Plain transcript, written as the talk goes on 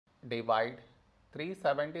divide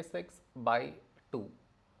 376 by 2.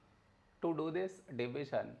 To do this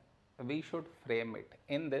division, we should frame it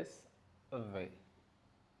in this way.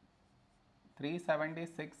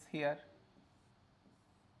 376 here,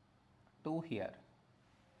 2 here.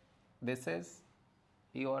 This is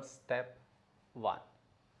your step 1.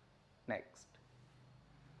 Next,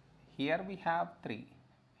 here we have 3,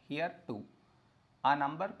 here 2. A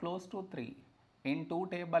number close to 3 in 2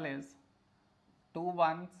 table is 2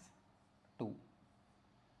 ones 2.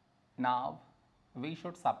 Now we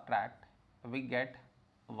should subtract, we get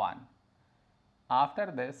 1.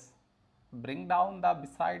 After this, bring down the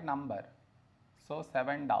beside number, so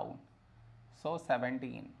 7 down, so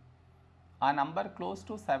 17. A number close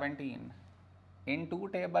to 17 in 2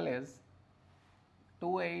 table is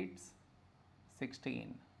 2 eights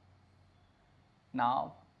 16.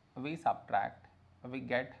 Now we subtract, we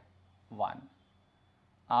get 1.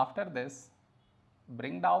 After this,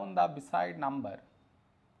 bring down the beside number,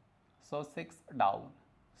 so 6 down,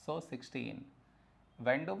 so 16.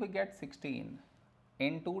 When do we get 16?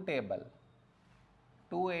 In 2 table,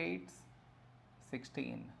 2 eights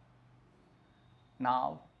 16.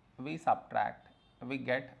 Now we subtract, we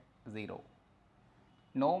get 0.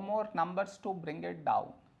 No more numbers to bring it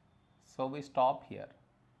down, so we stop here.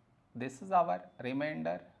 This is our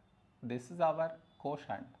remainder, this is our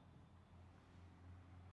quotient.